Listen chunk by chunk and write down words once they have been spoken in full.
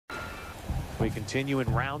We continue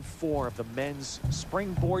in round 4 of the men's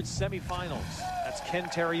springboard semifinals. That's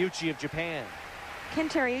Kent Terauchi of Japan.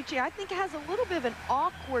 Kent Terauchi, I think, has a little bit of an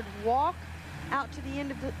awkward walk out to the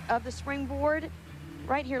end of the springboard.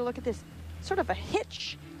 Right here, look at this, sort of a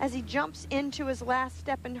hitch as he jumps into his last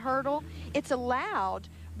step and hurdle. It's allowed,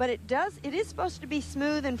 but it is supposed to be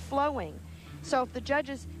smooth and flowing. So if the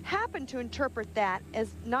judges happen to interpret that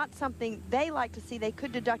as not something they like to see, they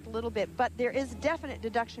could deduct a little bit, but there is definite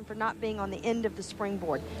deduction for not being on the end of the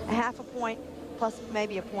springboard. A half a point plus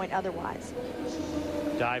maybe a point otherwise.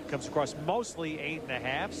 Dive comes across mostly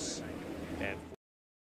 8.5s. And